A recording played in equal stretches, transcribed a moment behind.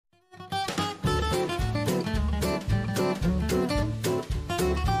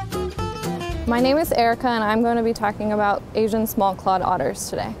My name is Erika and I'm going to be talking about Asian small-clawed otters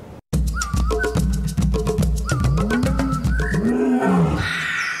today.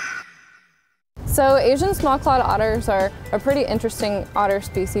 So Asian small-clawed otters are a pretty interesting otter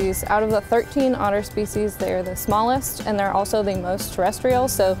species. Out of the 13 otter species, they're the smallest and they're also the most terrestrial,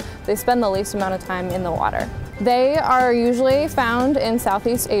 so they spend the least amount of time in the water. They are usually found in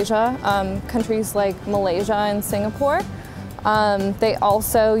Southeast Asia, countries like Malaysia and Singapore. They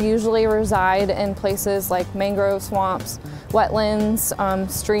also usually reside in places like mangrove swamps, wetlands,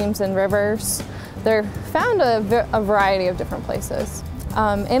 streams and rivers. They're found a variety of different places.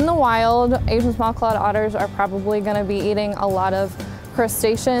 In the wild, Asian small-clawed otters are probably going to be eating a lot of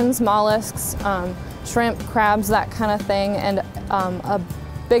crustaceans, mollusks, shrimp, crabs, that kind of thing, and a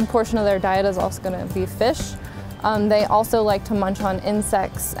big portion of their diet is also going to be fish. They also like to munch on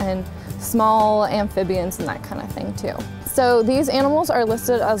insects and small amphibians and that kind of thing too. So these animals are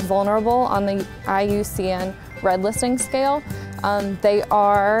listed as vulnerable on the IUCN Red Listing Scale. They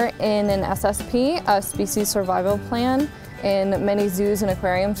are in an SSP, a Species Survival Plan, in many zoos and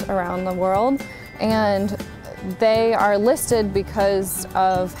aquariums around the world, and they are listed because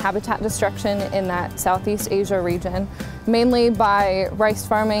of habitat destruction in that Southeast Asia region, mainly by rice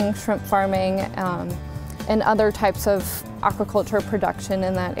farming, shrimp farming, and other types of aquaculture production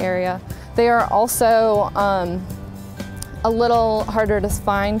in that area. They are also a little harder to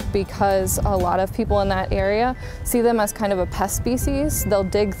find because a lot of people in that area see them as kind of a pest species. They'll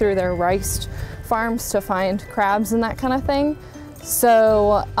dig through their rice farms to find crabs and that kind of thing.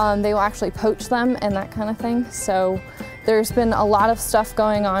 So they will actually poach them and that kind of thing. So there's been a lot of stuff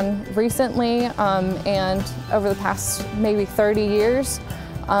going on recently and over the past maybe 30 years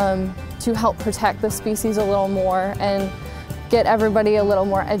to help protect the species a little more and get everybody a little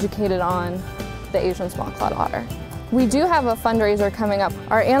more educated on the Asian small-clawed otter. We do have a fundraiser coming up.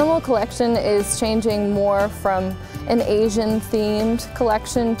 Our animal collection is changing more from an Asian-themed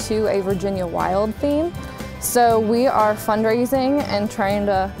collection to a Virginia wild theme. So we are fundraising and trying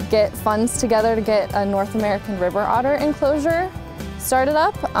to get funds together to get a North American river otter enclosure started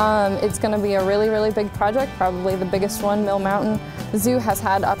up. It's going to be a really, really big project, probably the biggest one Mill Mountain Zoo has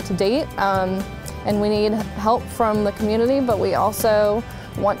had up to date. And we need help from the community, but we also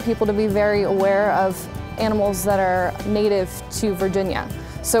want people to be very aware of animals that are native to Virginia.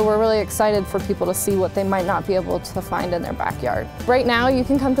 So we're really excited for people to see what they might not be able to find in their backyard. Right now you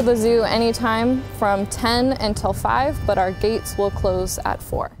can come to the zoo anytime from 10 until 5, but our gates will close at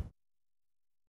 4.